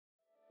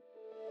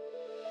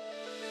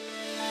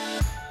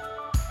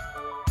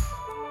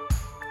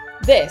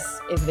This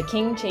is the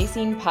King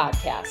Chasing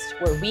Podcast,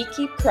 where we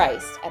keep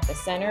Christ at the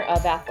center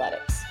of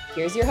athletics.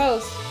 Here's your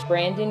host,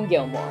 Brandon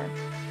Gilmore.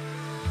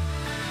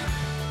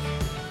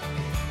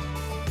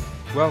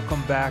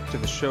 Welcome back to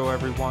the show,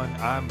 everyone.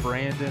 I'm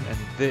Brandon, and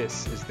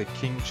this is the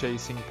King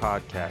Chasing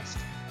Podcast.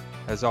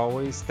 As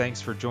always,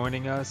 thanks for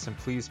joining us, and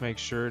please make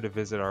sure to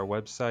visit our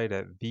website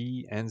at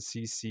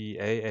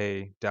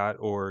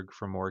theNCCAA.org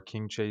for more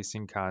King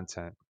Chasing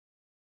content.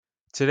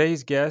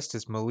 Today's guest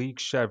is Malik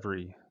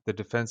Chevry, the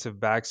defensive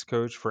backs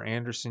coach for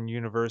Anderson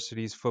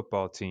University's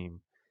football team.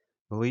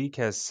 Malik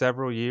has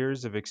several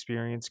years of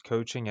experience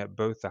coaching at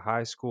both the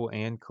high school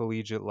and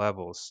collegiate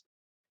levels.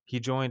 He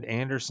joined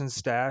Anderson's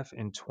staff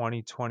in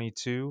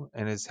 2022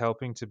 and is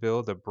helping to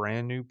build a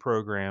brand new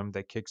program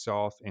that kicks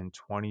off in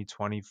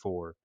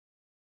 2024.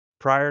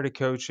 Prior to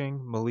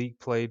coaching, Malik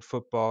played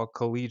football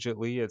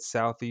collegiately at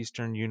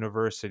Southeastern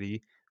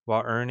University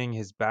while earning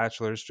his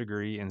bachelor's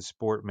degree in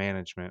sport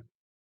management.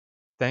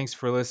 Thanks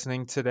for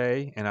listening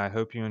today, and I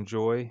hope you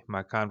enjoy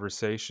my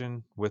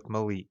conversation with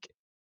Malik.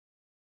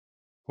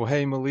 Well,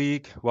 hey,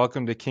 Malik,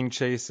 welcome to King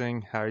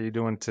Chasing. How are you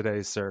doing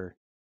today, sir?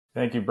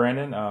 Thank you,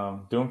 Brandon.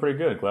 Doing pretty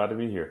good. Glad to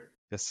be here.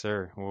 Yes,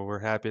 sir. Well, we're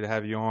happy to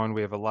have you on.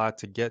 We have a lot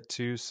to get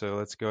to, so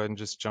let's go ahead and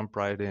just jump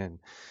right in.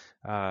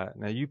 Now,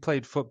 you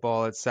played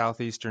football at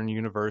Southeastern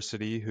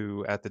University,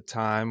 who at the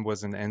time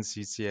was an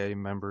NCCA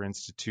member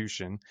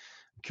institution.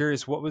 I'm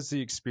curious, what was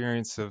the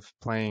experience of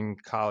playing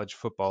college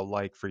football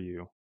like for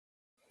you?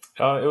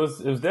 It was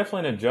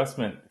definitely an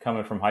adjustment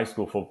coming from high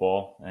school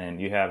football,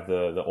 and you have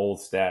the old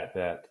stat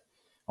that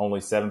only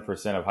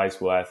 7% of high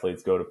school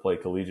athletes go to play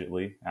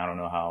collegiately. I don't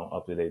know how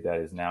up to date that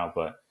is now,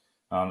 but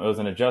it was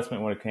an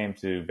adjustment when it came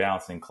to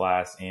balancing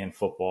class and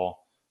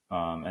football,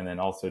 and then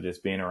also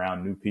just being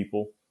around new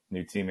people,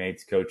 new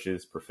teammates,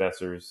 coaches,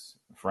 professors,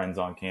 friends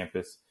on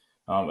campus.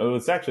 It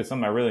was actually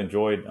something I really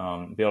enjoyed,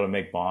 be able to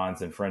make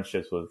bonds and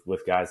friendships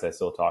with guys I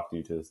still talk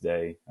to this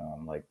day.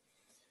 Like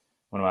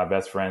one of my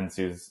best friends,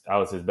 I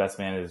was his best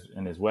man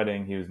in his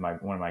wedding. He was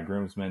one of my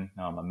groomsmen.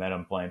 I met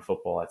him playing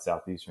football at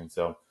Southeastern.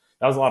 So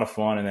that was a lot of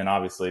fun. And then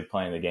obviously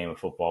playing the game of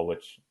football,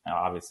 which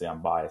obviously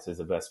I'm biased, is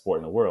the best sport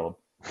in the world.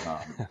 I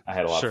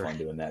had a lot of fun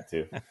doing that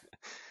too.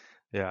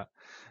 Yeah.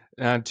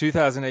 In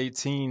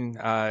 2018,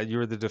 you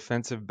were the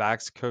defensive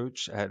backs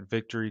coach at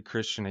Victory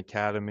Christian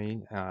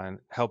Academy and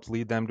helped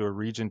lead them to a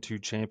Region 2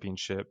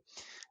 championship.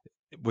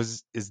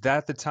 Is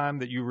that the time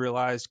that you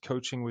realized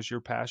coaching was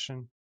your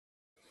passion?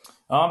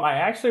 I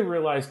actually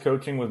realized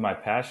coaching was my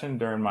passion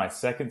during my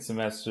second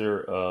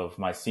semester of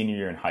my senior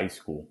year in high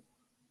school.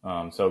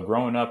 So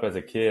growing up as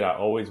a kid, I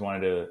always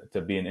wanted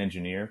to be an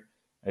engineer.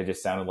 It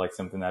just sounded like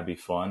something that'd be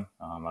fun.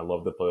 I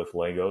love to play with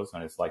Legos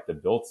and it's like to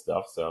build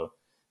stuff. So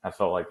I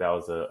felt like that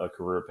was a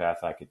career path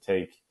I could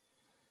take.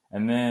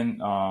 And then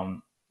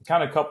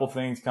kind of a couple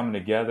things coming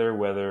together,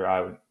 whether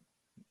I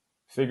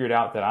figured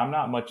out that I'm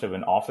not much of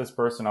an office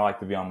person. I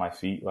like to be on my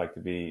feet, like to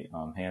be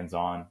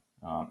hands-on.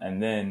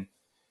 And then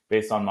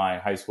based on my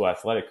high school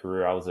athletic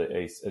career, I was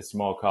a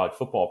small college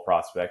football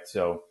prospect.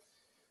 So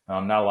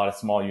not a lot of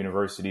small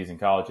universities and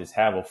colleges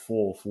have a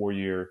full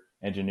 4-year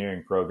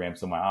engineering program.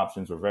 So my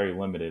options were very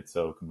limited.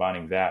 So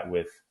combining that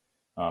with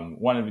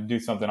wanting to do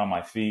something on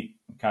my feet,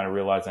 kind of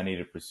realized I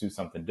needed to pursue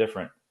something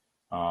different.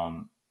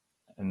 And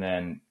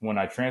then when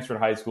I transferred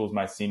high schools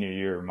my senior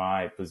year,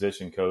 my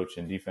position coach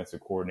and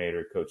defensive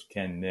coordinator, Coach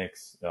Ken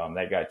Nix,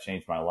 that guy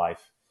changed my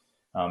life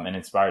and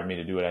inspired me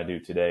to do what I do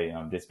today,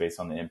 just based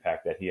on the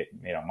impact that he had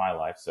made on my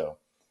life. So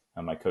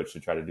my coach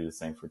should try to do the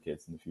same for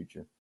kids in the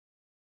future.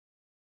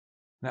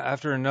 Now,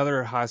 after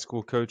another high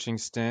school coaching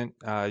stint,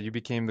 you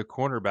became the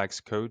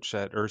cornerbacks coach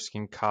at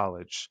Erskine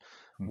College.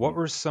 What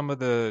were some of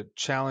the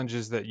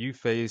challenges that you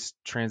faced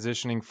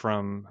transitioning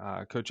from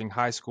coaching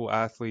high school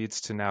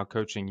athletes to now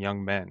coaching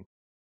young men?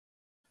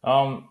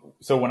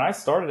 So when I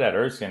started at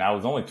Erskine, I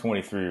was only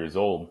 23 years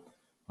old,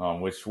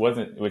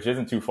 which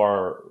isn't too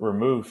far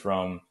removed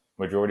from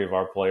majority of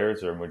our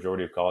players or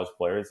majority of college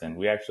players. And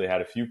we actually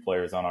had a few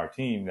players on our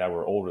team that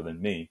were older than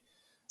me.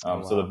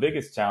 Wow. So the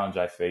biggest challenge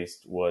I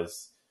faced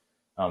was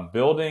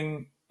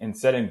building and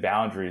setting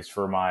boundaries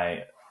for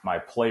my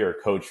player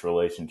coach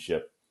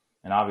relationship.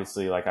 And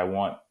obviously, like I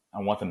want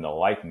them to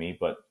like me,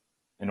 but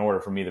in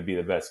order for me to be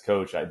the best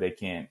coach, I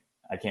can't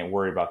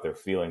worry about their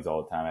feelings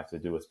all the time. I have to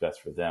do what's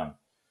best for them.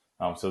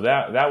 So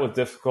that was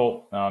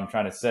difficult,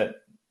 trying to set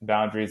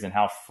boundaries and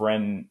how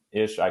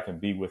friend-ish I can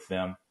be with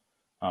them.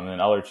 And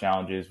then other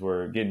challenges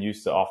were getting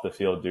used to off the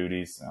field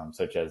duties,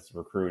 such as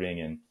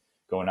recruiting and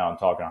going out and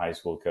talking to high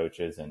school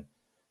coaches and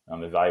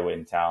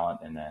evaluating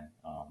talent, and then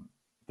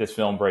this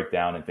film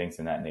breakdown and things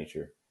in that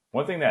nature.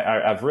 One thing that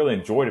I've really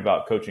enjoyed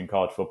about coaching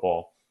college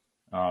football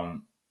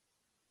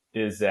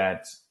is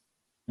that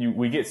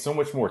we get so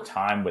much more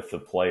time with the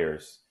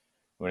players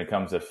when it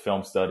comes to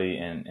film study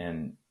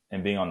and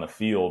being on the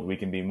field. We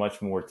can be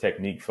much more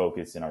technique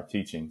focused in our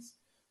teachings.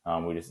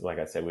 Like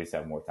I said, we just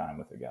have more time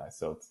with the guys.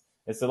 So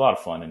it's a lot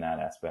of fun in that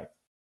aspect.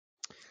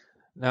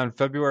 Now, in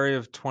February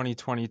of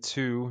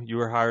 2022, you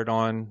were hired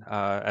on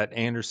at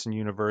Anderson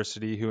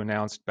University, who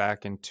announced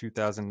back in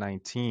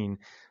 2019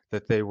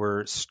 that they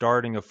were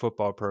starting a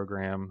football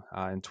program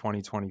in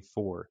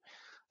 2024.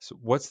 So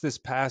what's this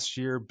past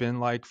year been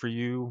like for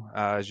you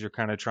as you're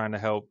kind of trying to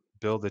help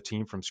build a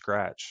team from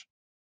scratch?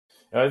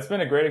 It's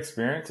been a great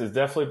experience. It's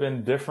definitely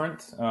been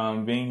different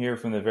being here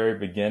from the very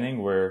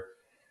beginning, where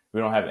we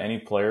don't have any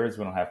players,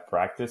 we don't have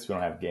practice, we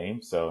don't have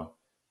games. So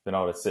being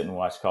able to sit and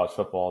watch college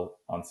football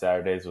on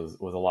Saturdays was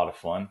a lot of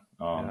fun.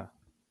 Yeah.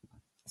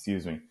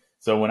 Excuse me.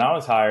 So when I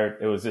was hired,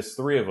 it was just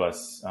three of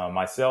us,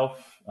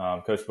 myself,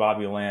 Coach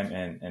Bobby Lamb,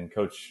 and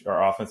Coach,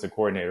 our offensive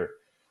coordinator,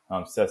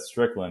 Seth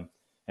Strickland.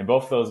 And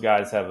both of those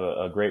guys have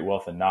a great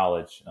wealth of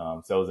knowledge.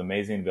 So it was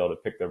amazing to be able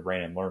to pick their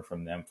brain and learn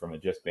from them from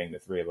it just being the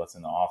three of us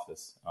in the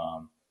office.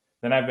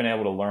 Then I've been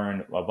able to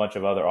learn a bunch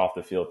of other off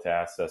the field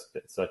tasks,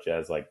 such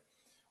as like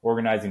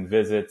organizing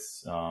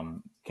visits,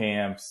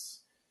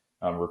 camps,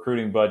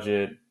 recruiting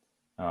budget.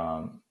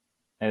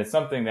 And it's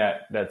something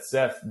that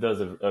Seth does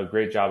a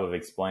great job of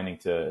explaining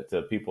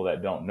to people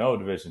that don't know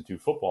Division II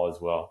football as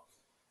well,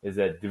 is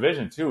that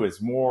Division II is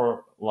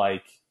more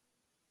like,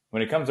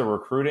 when it comes to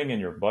recruiting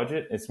and your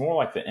budget, it's more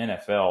like the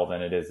NFL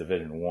than it is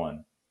Division I.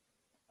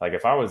 Like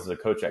if I was a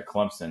coach at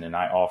Clemson and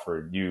I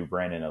offered you,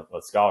 Brandon,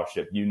 a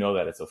scholarship, you know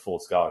that it's a full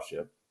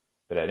scholarship.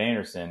 But at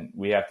Anderson,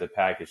 we have to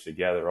package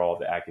together all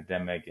the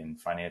academic and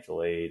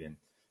financial aid and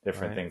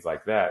different things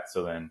like that.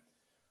 So then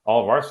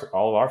all of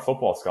our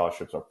football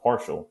scholarships are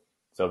partial.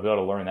 So to be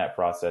able to learn that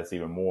process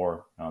even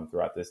more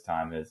throughout this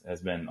time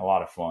has been a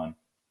lot of fun.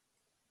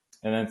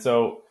 And then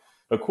so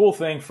a cool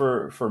thing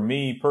for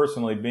me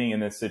personally being in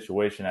this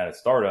situation at a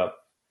startup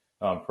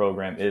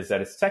program is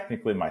that it's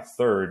technically my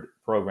third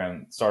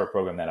startup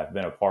program that I've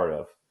been a part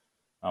of.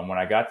 When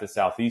I got to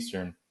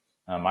Southeastern,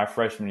 my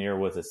freshman year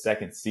was the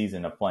second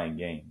season of playing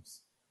games.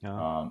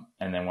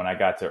 And then when I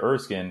got to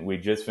Erskine, we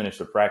just finished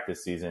the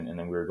practice season, and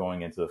then we were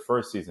going into the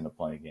first season of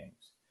playing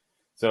games.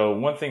 So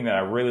one thing that I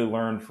really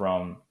learned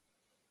from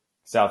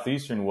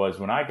Southeastern was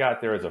when I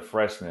got there as a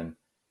freshman,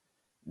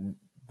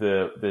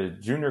 the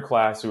junior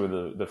class, who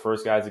were the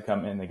first guys to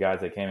come in, the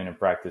guys that came in and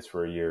practice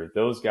for a year,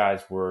 those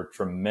guys were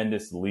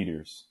tremendous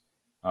leaders.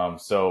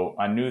 So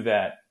I knew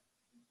that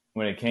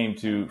when it came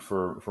to,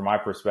 for my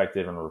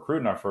perspective in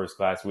recruiting our first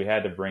class, we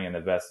had to bring in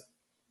the best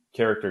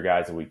character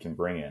guys that we can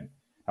bring in.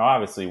 Now,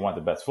 obviously, we want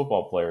the best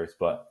football players,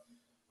 but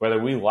whether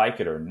we like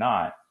it or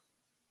not,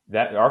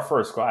 that our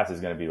first class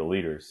is going to be the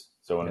leaders.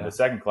 So when the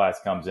second class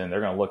comes in,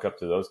 they're going to look up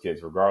to those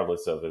kids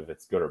regardless of if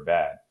it's good or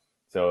bad.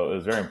 So it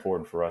was very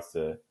important for us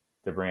to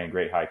bring in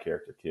great high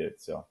character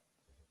kids. So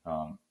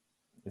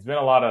it's been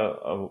a lot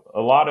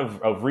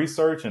of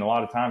research and a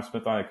lot of time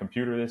spent on a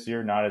computer this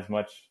year. Not as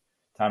much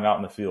time out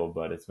in the field,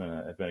 but it's been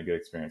a good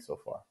experience so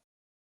far.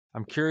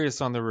 I'm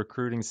curious on the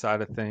recruiting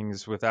side of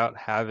things, without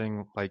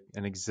having like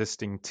an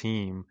existing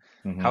team,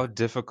 how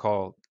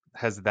difficult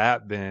has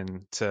that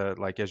been to,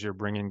 like, as you're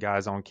bringing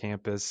guys on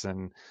campus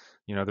and,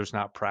 you know, there's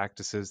not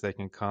practices they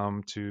can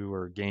come to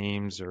or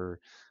games or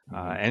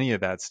any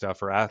of that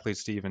stuff, or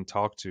athletes to even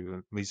talk to,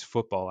 at least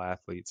football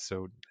athletes.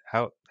 So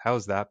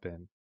how's that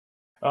been?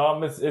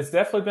 It's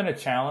definitely been a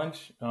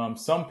challenge.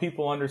 Some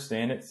people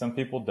understand it, some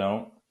people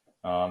don't.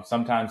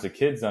 Sometimes the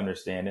kids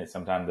understand it,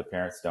 sometimes the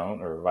parents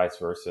don't, or vice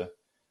versa.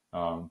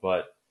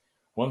 But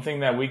one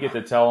thing that we get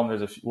to tell them,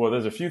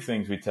 there's a few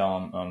things we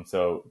tell them.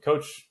 So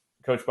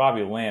Coach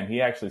Bobby Lamb, he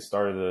actually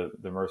started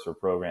the Mercer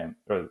program,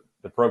 or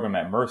the program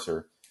at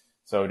Mercer.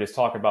 So just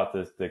talk about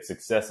the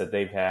success that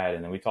they've had,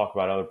 and then we talk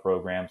about other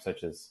programs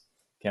such as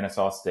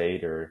Kennesaw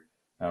State or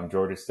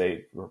Georgia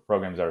State,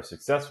 programs that are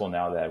successful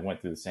now that went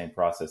through the same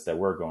process that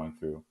we're going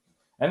through.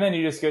 And then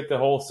you just get the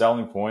whole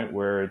selling point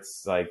where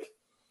it's like,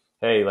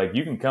 hey, like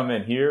you can come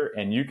in here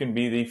and you can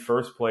be the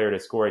first player to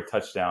score a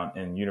touchdown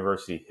in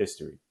university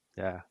history.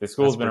 Yeah, the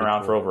school's been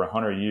around for over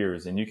 100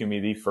 years, and you can be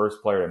the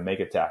first player to make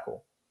a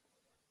tackle.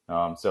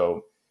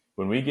 So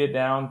when we get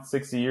down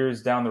 60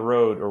 years down the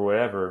road or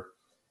whatever,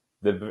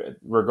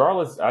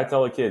 regardless, I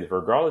tell the kids,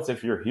 regardless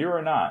if you're here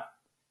or not,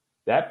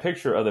 that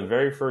picture of the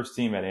very first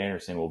team at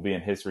Anderson will be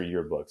in history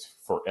yearbooks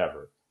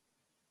forever.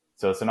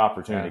 So it's an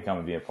opportunity to come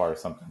and be a part of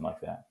something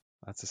like that.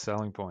 That's a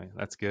selling point.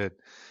 That's good.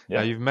 Yeah.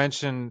 Now, you've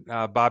mentioned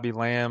Bobby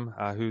Lamb,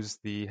 who's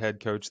the head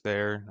coach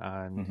there,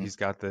 and he's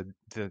got the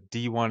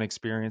D1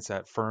 experience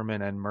at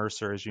Furman and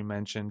Mercer, as you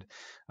mentioned.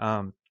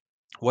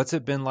 What's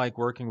it been like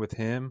working with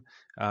him,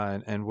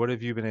 and what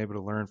have you been able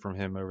to learn from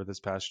him over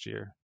this past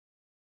year?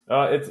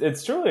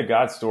 It's truly a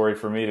God story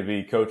for me to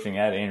be coaching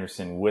at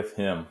Anderson with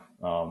him.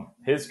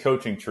 His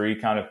coaching tree,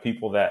 kind of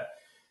people that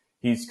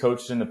he's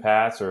coached in the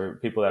past or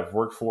people that have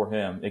worked for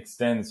him,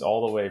 extends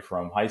all the way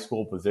from high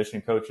school position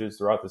coaches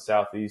throughout the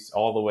Southeast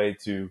all the way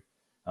to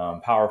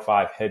Power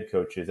 5 head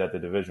coaches at the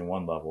Division I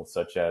level,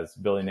 such as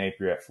Billy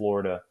Napier at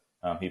Florida.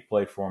 He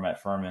played for him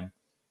at Furman.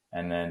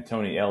 And then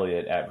Tony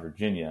Elliott at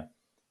Virginia,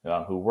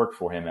 who worked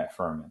for him at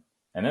Furman.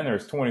 And then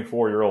there's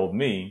 24-year-old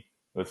me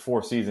with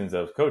 4 seasons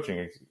of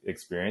coaching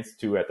experience,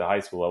 2 at the high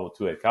school level,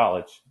 2 at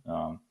college.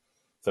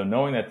 So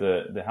knowing that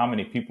the how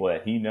many people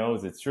that he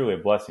knows, it's truly a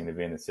blessing to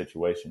be in this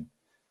situation.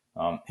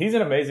 He's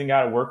an amazing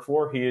guy to work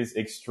for. He is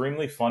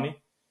extremely funny.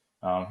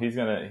 He's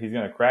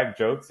gonna crack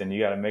jokes, and you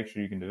got to make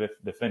sure you can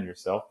defend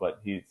yourself.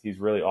 But he's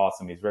really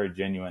awesome. He's very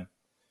genuine.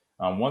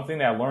 One thing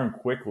that I learned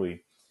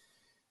quickly,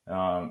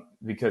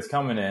 because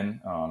coming in,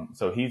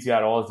 so he's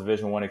got all his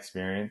Division I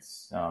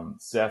experience.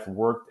 Seth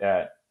worked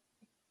at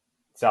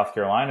South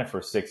Carolina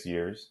for 6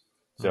 years.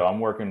 So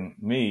I'm working,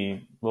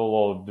 little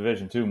old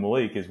Division II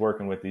Malik is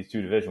working with these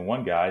two Division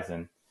I guys,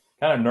 and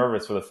kind of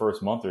nervous for the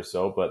first month or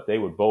so, but they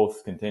would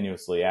both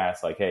continuously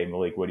ask, like, hey,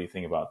 Malik, what do you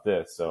think about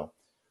this? So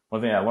one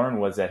thing I learned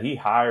was that he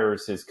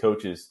hires his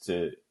coaches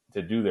to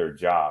do their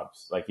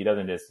jobs. Like he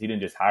didn't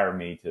just hire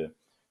me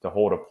to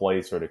hold a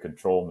place or to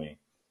control me.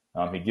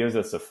 He gives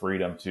us the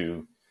freedom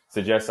to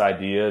suggest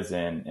ideas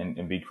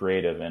and be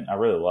creative. And I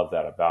really love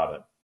that about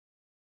it.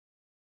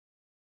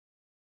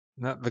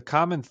 Now, the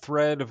common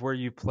thread of where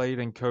you played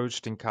and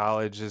coached in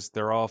college is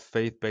they're all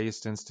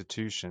faith-based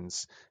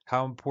institutions.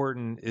 How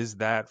important is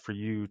that for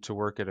you to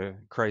work at a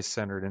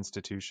Christ-centered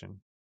institution?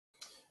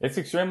 It's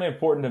extremely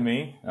important to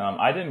me.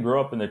 I didn't grow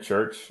up in the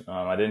church.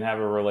 I didn't have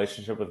a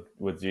relationship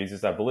with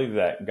Jesus. I believe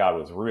that God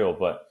was real,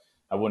 but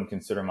I wouldn't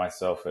consider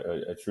myself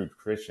a true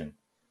Christian.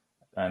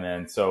 And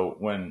then so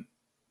when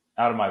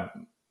out of my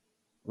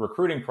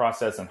recruiting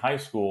process in high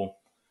school,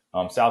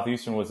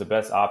 Southeastern was the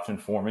best option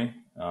for me.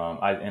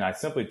 I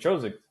simply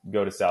chose to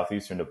go to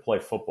Southeastern to play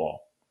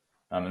football.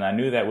 And I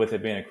knew that with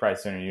it being a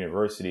Christ-centered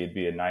university, it'd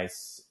be a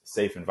nice,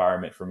 safe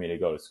environment for me to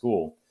go to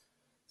school.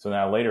 So then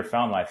I later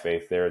found my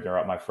faith there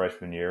throughout my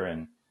freshman year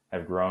and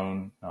have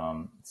grown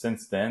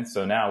since then.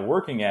 So now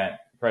working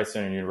at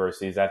Christ-centered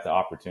universities, I have the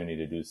opportunity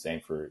to do the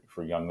same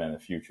for young men in the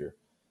future.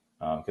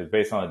 Because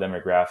based on the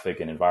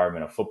demographic and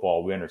environment of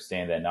football, we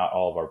understand that not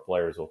all of our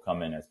players will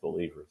come in as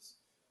believers.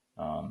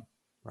 Right.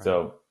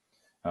 So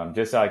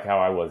just like how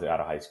I was out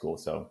of high school.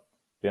 So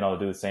being able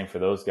to do the same for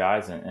those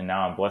guys. And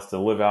now I'm blessed to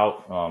live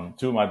out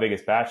two of my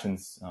biggest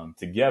passions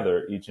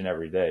together each and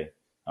every day,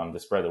 to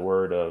spread the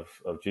word of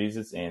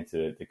Jesus and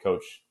to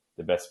coach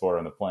the best sport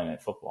on the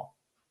planet, football.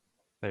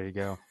 There you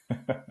go.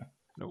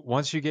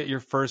 Once you get your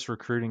first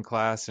recruiting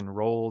class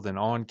enrolled and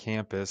on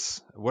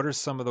campus, what are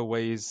some of the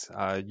ways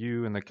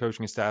you and the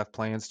coaching staff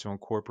plans to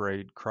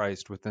incorporate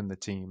Christ within the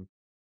team?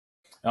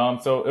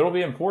 So it'll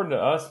be important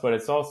to us, but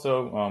it's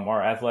also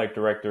our athletic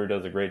director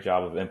does a great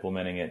job of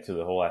implementing it to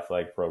the whole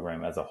athletic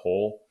program as a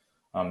whole,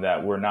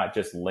 that we're not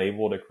just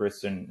labeled a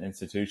Christian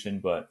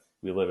institution, but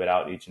we live it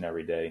out each and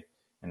every day,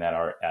 and that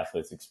our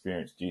athletes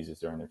experience Jesus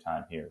during their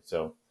time here.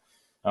 So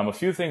a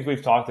few things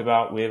we've talked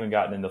about. We haven't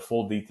gotten into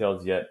full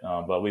details yet,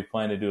 but we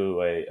plan to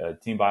do a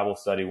team Bible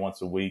study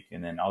once a week,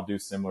 and then I'll do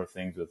similar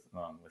things with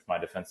my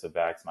defensive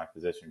backs, my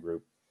position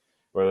group,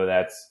 whether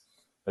that's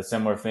a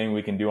similar thing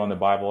we can do on the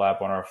Bible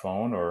app on our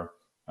phone, or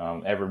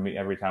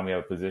every time we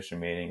have a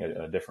position meeting,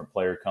 a different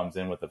player comes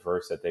in with a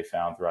verse that they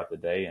found throughout the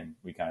day, and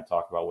we kind of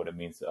talk about what it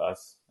means to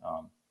us.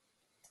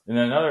 And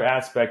then another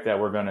aspect that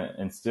we're going to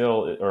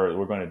instill, or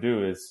we're going to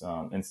do, is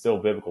instill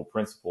biblical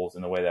principles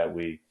in the way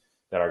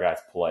that our guys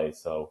play.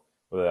 So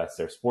whether that's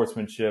their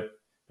sportsmanship,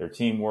 their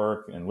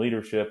teamwork and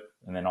leadership,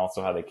 and then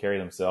also how they carry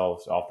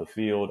themselves off the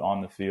field,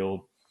 on the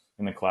field,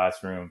 in the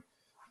classroom,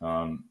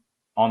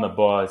 on the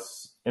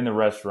bus, in the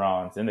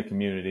restaurants, in the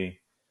community.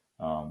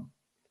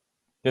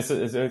 It's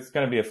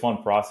going to be a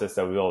fun process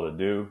that we'll be able to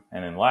do.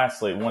 And then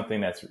lastly, one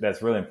thing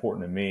that's really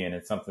important to me, and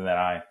it's something that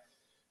I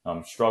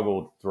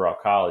struggled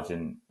throughout college,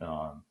 and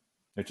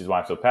which is why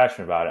I'm so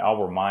passionate about it,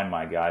 I'll remind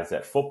my guys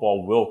that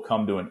football will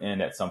come to an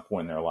end at some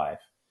point in their life.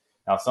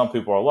 Now, some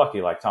people are lucky,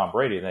 like Tom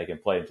Brady, and they can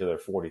play until they're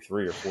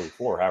 43 or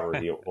 44,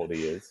 however old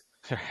he is.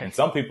 And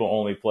some people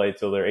only play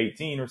till they're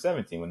 18 or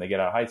 17 when they get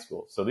out of high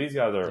school. So these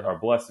guys are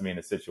blessed to be in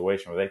a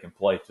situation where they can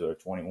play till they're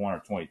 21 or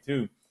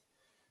 22.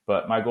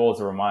 But my goal is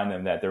to remind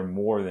them that they're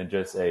more than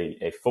just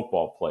a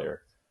football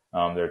player.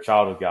 They're a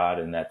child of God,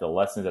 and that the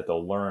lessons that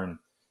they'll learn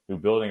through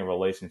building a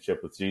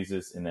relationship with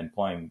Jesus and then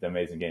playing the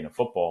amazing game of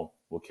football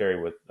will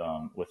carry with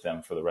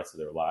them for the rest of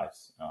their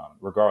lives,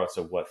 regardless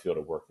of what field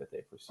of work that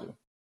they pursue.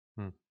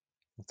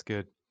 That's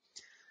good.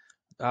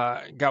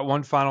 Got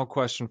one final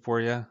question for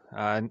you.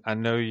 I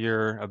know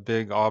you're a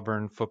big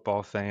Auburn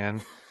football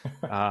fan.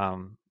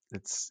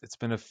 It's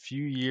been a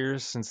few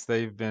years since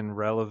they've been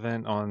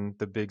relevant on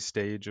the big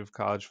stage of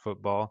college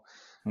football.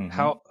 Mm-hmm.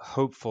 How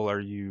hopeful are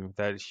you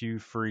that Hugh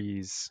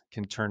Freeze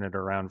can turn it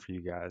around for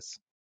you guys?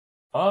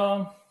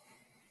 I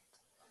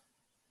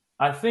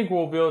think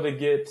we'll be able to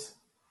get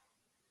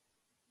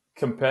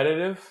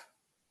competitive.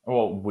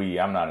 Well, I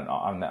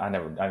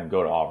didn't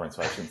go to Auburn,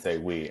 so I shouldn't say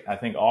we. I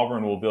think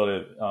Auburn will be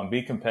able to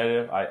be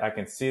competitive. I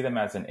can see them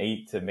as an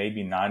 8 to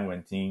maybe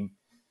 9-win team.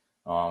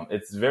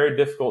 It's a very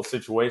difficult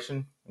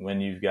situation when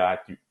you've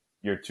got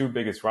your two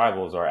biggest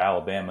rivals are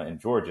Alabama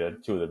and Georgia,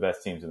 two of the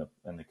best teams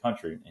in the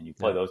country, and you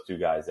play those two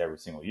guys every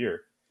single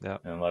year,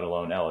 and let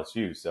alone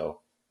LSU.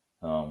 So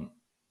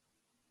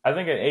I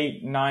think an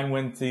 8-9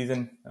 win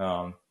season.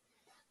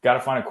 Got to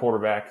find a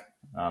quarterback.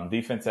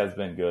 Defense has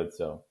been good,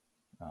 so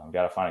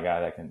got to find a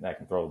guy that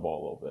can throw the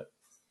ball a little bit.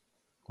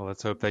 Well,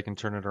 let's hope they can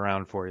turn it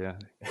around for you,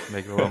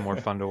 make it a little more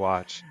fun to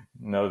watch.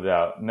 No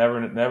doubt.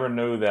 Never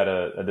knew that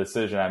a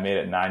decision I made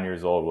at 9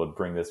 years old would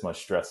bring this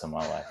much stress in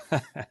my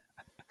life.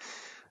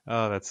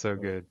 Oh, that's so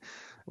good.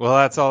 Well,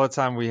 that's all the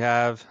time we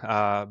have.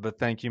 But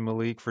thank you,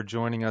 Malik, for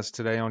joining us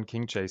today on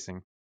King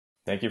Chasing.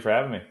 Thank you for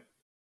having me.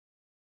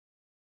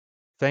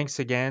 Thanks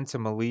again to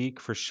Malik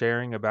for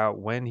sharing about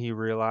when he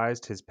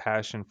realized his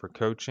passion for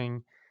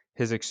coaching,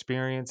 his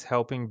experience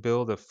helping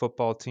build a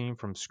football team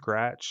from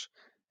scratch,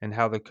 and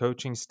how the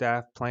coaching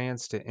staff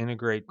plans to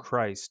integrate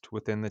Christ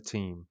within the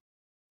team.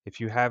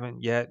 If you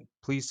haven't yet,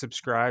 please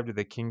subscribe to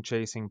the King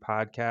Chasing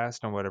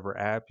podcast on whatever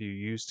app you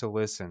use to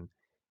listen.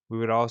 We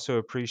would also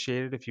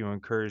appreciate it if you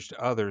encouraged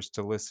others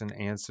to listen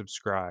and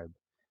subscribe.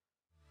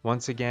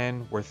 Once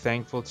again, we're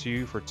thankful to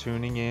you for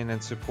tuning in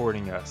and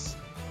supporting us.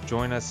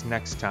 Join us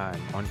next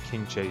time on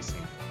King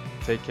Chasing.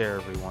 Take care,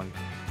 everyone.